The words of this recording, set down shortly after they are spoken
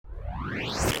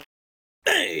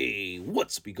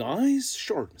What's up, you guys?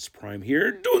 ShartimusPrime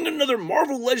here, doing another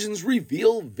Marvel Legends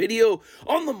reveal video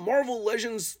on the Marvel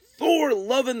Legends Thor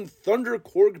Love and Thunder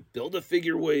Korg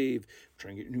Build-A-Figure wave.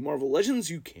 Trying to get new Marvel Legends,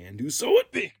 you can do so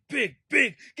at Big.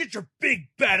 Get your big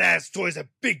badass toys at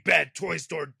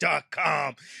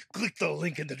BigBadToyStore.com. Click the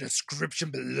link in the description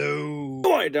below.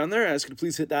 Go right down there, I ask you to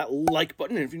please hit that like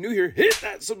button, and if you're new here, hit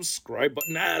that subscribe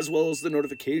button as well as the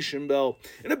notification bell.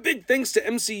 And a big thanks to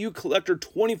MCU Collector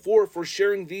 24 for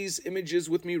sharing these images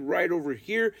with me right over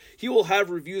here. He will have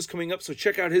reviews coming up, so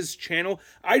check out his channel.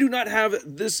 I do not have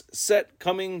this set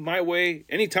coming my way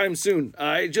anytime soon.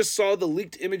 I just saw the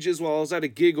leaked images while I was at a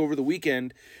gig over the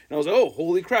weekend, and I was like, oh,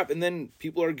 holy crap. And then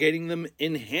people are getting them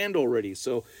in hand already.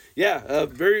 So yeah,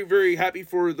 very happy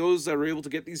for those that are able to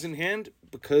get these in hand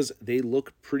because they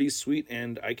look pretty sweet,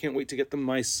 and I can't wait to get them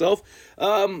myself.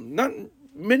 Not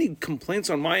many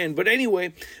complaints on my end, but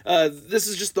anyway, this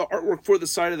is just the artwork for the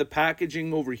side of the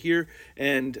packaging over here,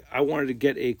 and I wanted to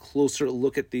get a closer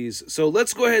look at these. So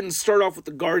let's go ahead and start off with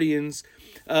the Guardians.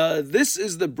 This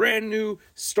is the brand new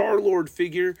Star-Lord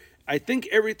figure. I think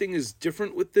everything is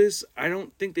different with this. I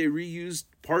don't think they reused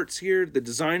parts here. The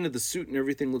design of the suit and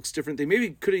everything looks different. They maybe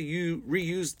could have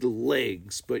reused the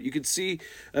legs, but you could see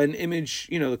an image,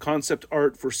 you know, the concept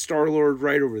art for Star-Lord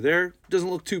right over there.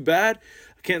 Doesn't look too bad.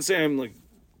 I can't say I'm like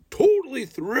totally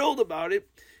thrilled about it.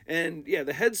 And yeah,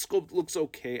 the head sculpt looks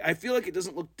okay. I feel like it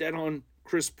doesn't look dead on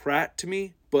Chris Pratt to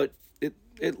me, but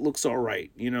it looks all right.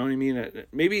 You know what I mean?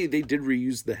 Maybe they did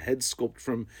reuse the head sculpt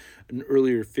from an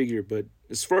earlier figure, but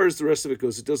as far as the rest of it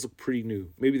goes, it does look pretty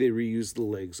new. Maybe they reused the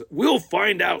legs. We'll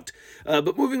find out.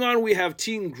 But moving on, we have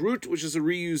Teen Groot, which is a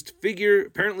reused figure.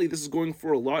 Apparently, this is going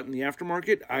for a lot in the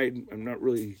aftermarket. I'm not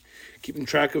really keeping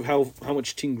track of how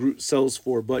much Teen Groot sells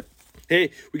for, but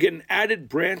hey, we get an added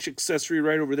branch accessory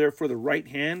right over there for the right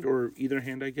hand, or either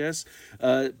hand, I guess.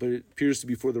 But it appears to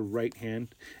be for the right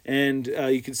hand. And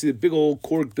you can see the big old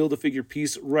Korg Build-A-Figure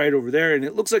piece right over there. And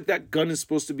it looks like that gun is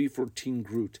supposed to be for Teen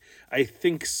Groot. I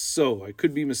think so. I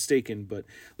could be mistaken, but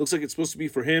looks like it's supposed to be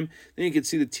for him. Then you can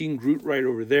see the Teen Groot right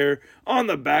over there on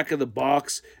the back of the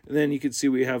box. And then you can see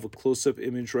we have a close-up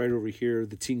image right over here,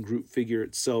 the Teen Groot figure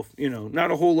itself. You know,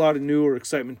 not a whole lot of new or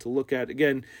excitement to look at.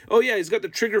 Again, oh yeah, he's got the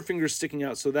trigger finger sticking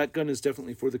out, so that gun is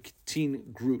definitely for the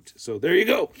Teen Groot. So there you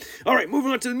go. All right,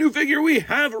 moving on to the new figure, we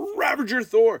have Ravager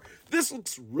Thor. This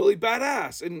looks really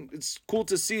badass, and it's cool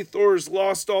to see Thor's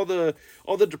lost all the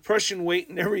depression weight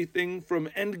and everything from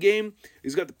Endgame.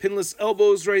 He's got the pinless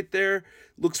elbows right there.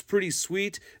 Looks pretty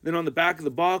sweet. Then on the back of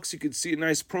the box, you can see a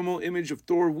nice promo image of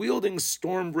Thor wielding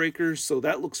Stormbreaker, so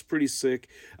that looks pretty sick.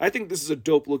 I think this is a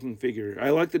dope looking figure. I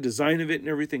like the design of it and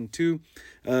everything too.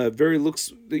 Very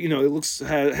looks, you know, it looks, he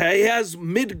has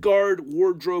Midgard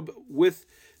wardrobe with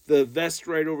the vest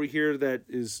right over here that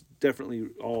is definitely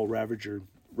all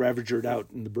Ravagered out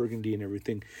in the burgundy and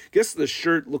everything. Guess the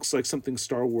shirt looks like something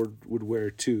Star-Lord would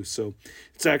wear too, so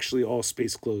it's actually all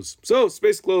space clothes. So,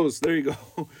 space clothes, there you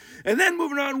go. And then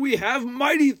moving on, we have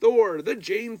Mighty Thor, the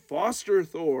Jane Foster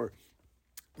Thor.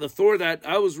 The Thor that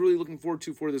I was really looking forward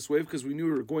to for this wave because we knew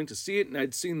we were going to see it, and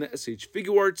I'd seen the SH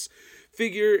Figuarts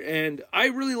figure, and I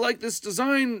really like this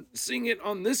design. Seeing it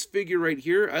on this figure right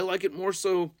here, I like it more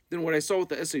so than what I saw with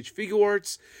the SH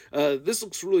Figuarts. This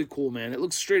looks really cool, man. It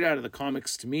looks straight out of the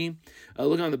comics to me.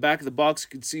 Looking on the back of the box, you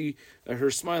can see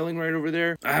her smiling right over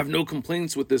there. I have no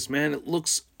complaints with this, man. It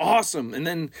looks awesome. And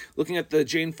then looking at the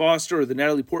Jane Foster or the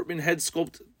Natalie Portman head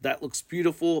sculpt, that looks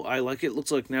beautiful. I like it. It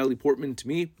looks like Natalie Portman to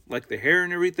me, like the hair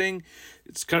and everything.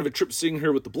 It's kind of a trip seeing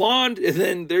her with the blonde, and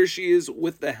then there she is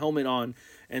with the helmet on,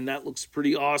 and that looks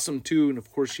pretty awesome too. And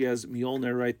of course she has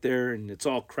Mjolnir right there, and it's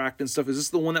all cracked and stuff. Is this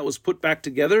the one that was put back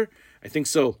together? I think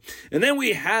so. And then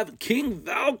we have King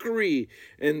Valkyrie,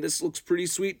 and this looks pretty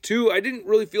sweet too. I didn't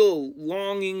really feel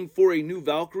longing for a new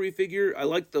Valkyrie figure. I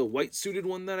like the white suited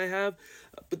one that I have,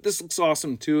 but this looks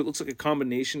awesome too. It looks like a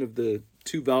combination of the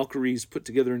two Valkyries put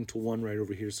together into one right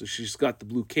over here. So she's got the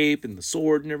blue cape and the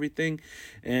sword and everything,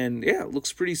 and yeah, it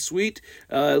looks pretty sweet.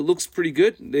 It looks pretty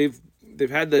good.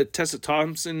 They've had the Tessa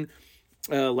Thompson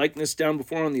likeness down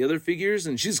before on the other figures,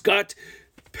 and she's got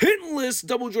pinless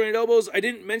double-jointed elbows. I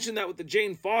didn't mention that with the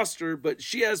Jane Foster, but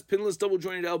she has pinless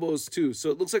double-jointed elbows too. So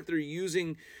it looks like they're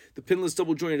using the pinless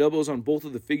double-jointed elbows on both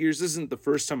of the figures. This isn't the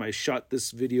first time I shot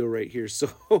this video right here.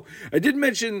 So I did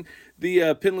mention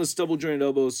the pinless double-jointed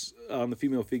elbows on the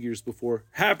female figures before.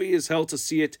 Happy as hell to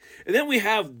see it. And then we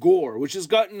have Gore, which has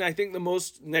gotten, I think, the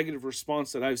most negative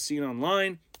response that I've seen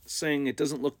online, saying it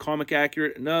doesn't look comic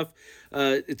accurate enough.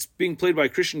 It's being played by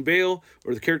Christian Bale,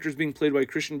 or the character is being played by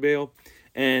Christian Bale,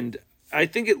 and I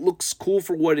think it looks cool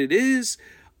for what it is.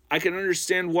 I can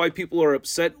understand why people are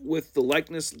upset with the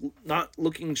likeness not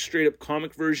looking straight up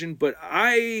comic version, but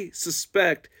I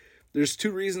suspect there's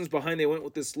two reasons behind they went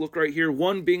with this look right here.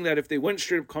 One being that if they went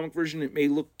straight up comic version, it may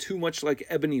look too much like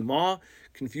Ebony Maw,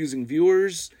 confusing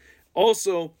viewers.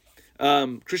 Also,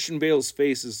 Christian Bale's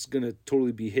face is going to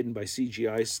totally be hidden by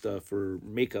CGI stuff or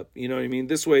makeup. You know what I mean?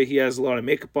 This way he has a lot of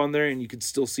makeup on there and you can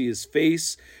still see his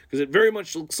face, because it very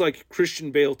much looks like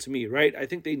Christian Bale to me, right? I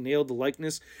think they nailed the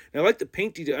likeness. And I like the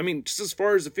paint detail. I mean, just as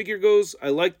far as the figure goes, I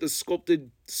like the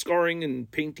sculpted scarring and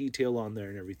paint detail on there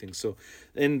and everything. So,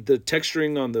 and the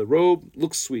texturing on the robe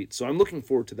looks sweet. So I'm looking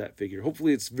forward to that figure.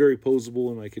 Hopefully it's very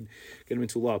posable and I could get him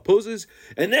into a lot of poses.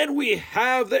 And then we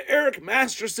have the Eric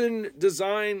Masterson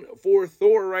design for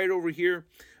Thor right over here.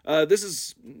 This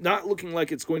is not looking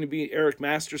like it's going to be Eric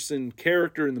Masterson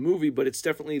character in the movie, but it's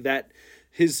definitely that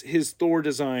his Thor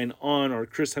design on our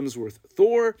Chris Hemsworth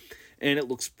Thor, and it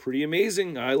looks pretty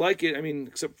amazing. I like it. I mean,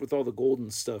 except with all the golden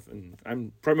stuff, and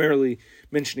I'm primarily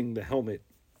mentioning the helmet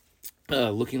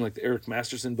looking like the Eric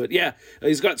Masterson. But yeah,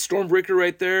 he's got Stormbreaker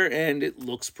right there, and it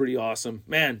looks pretty awesome.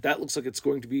 Man, that looks like it's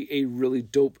going to be a really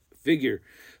dope figure.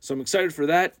 So I'm excited for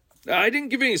that. I didn't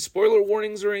give any spoiler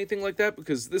warnings or anything like that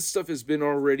because this stuff has been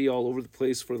already all over the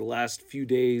place for the last few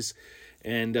days.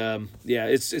 And yeah,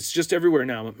 it's just everywhere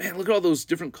now. But man, look at all those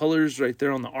different colors right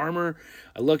there on the armor.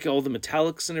 I look at all the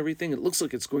metallics and everything. It looks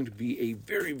like it's going to be a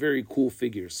very, very cool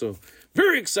figure. So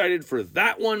very excited for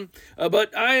that one.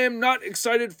 But I am not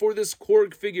excited for this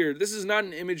Korg figure. This is not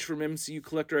an image from MCU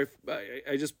Collector.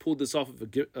 I just pulled this off of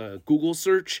a Google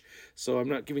search. So I'm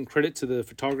not giving credit to the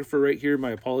photographer right here. My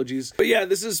apologies. But yeah,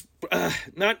 this is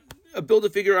not a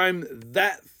Build-A-Figure I'm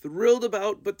that thrilled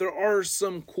about, but there are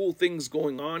some cool things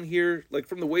going on here. Like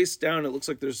from the waist down, it looks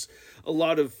like there's a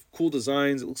lot of cool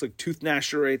designs. It looks like Tooth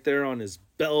Gnasher right there on his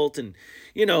belt, and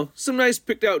you know, some nice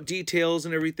picked out details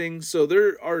and everything. So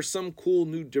there are some cool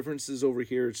new differences over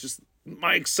here. It's just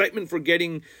my excitement for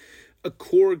getting a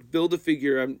Korg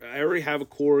Build-A-Figure. I already have a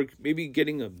Korg. Maybe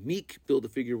getting a Meek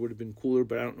Build-A-Figure would have been cooler,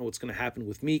 but I don't know what's going to happen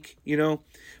with Meek, you know?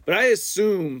 But I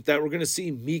assume that we're going to see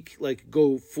Meek, like,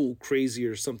 go full crazy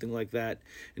or something like that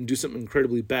and do something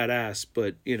incredibly badass,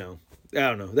 but, you know, I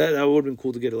don't know. That would have been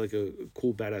cool to get, like, a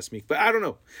cool badass Meek, but I don't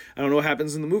know. I don't know what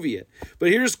happens in the movie yet. But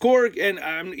here's Korg, and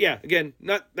yeah, again,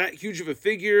 not that huge of a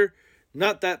figure,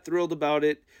 not that thrilled about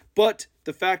it, but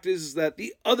the fact is that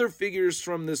the other figures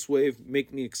from this wave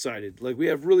make me excited. Like, we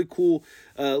have really cool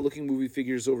looking movie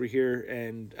figures over here,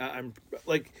 and I'm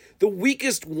like, the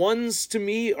weakest ones to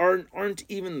me aren't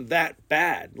even that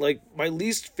bad. Like, my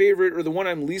least favorite, or the one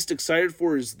I'm least excited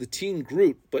for, is the Teen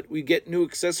Groot, but we get new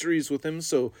accessories with him,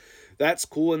 so that's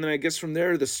cool. And then I guess from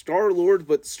there, the Star-Lord,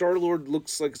 but Star-Lord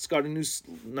looks like it's got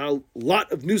a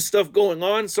lot of new stuff going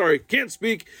on. Sorry, can't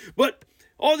speak, but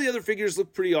all the other figures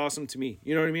look pretty awesome to me.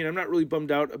 You know what I mean? I'm not really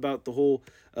bummed out about the whole,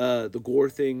 the gore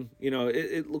thing. You know,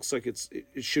 it looks like it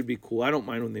should be cool. I don't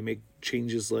mind when they make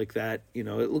changes like that. You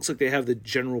know, it looks like they have the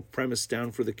general premise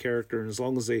down for the character. And as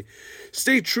long as they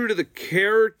stay true to the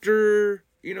character,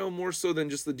 you know, more so than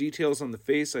just the details on the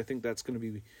face, I think that's going to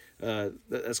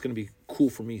be cool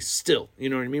for me still. You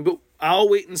know what I mean? But I'll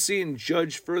wait and see and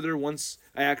judge further once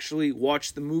I actually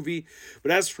watch the movie.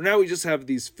 But as for now, we just have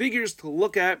these figures to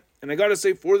look at. And I gotta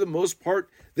say, for the most part,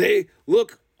 they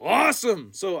look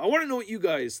awesome. So I want to know what you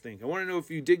guys think. I want to know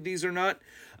if you dig these or not.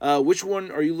 Which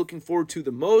one are you looking forward to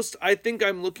the most? I think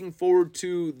I'm looking forward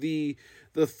to the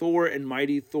Thor and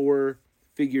Mighty Thor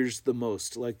figures the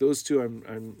most. Like, those two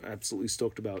I'm absolutely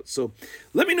stoked about. So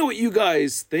let me know what you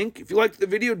guys think. If you liked the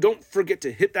video, don't forget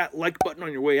to hit that like button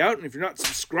on your way out. And if you're not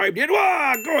subscribed yet,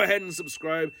 go ahead and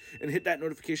subscribe and hit that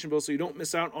notification bell so you don't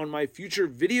miss out on my future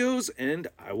videos. And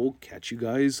I will catch you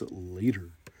guys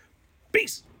later.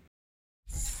 Peace.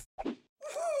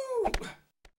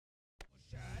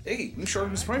 Hey, new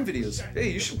ShartimusPrime videos. Hey,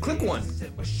 you should click one.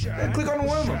 Yeah, click on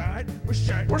one of them.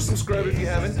 Or subscribe if you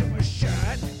haven't. Your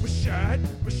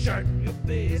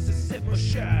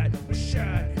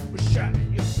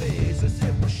face,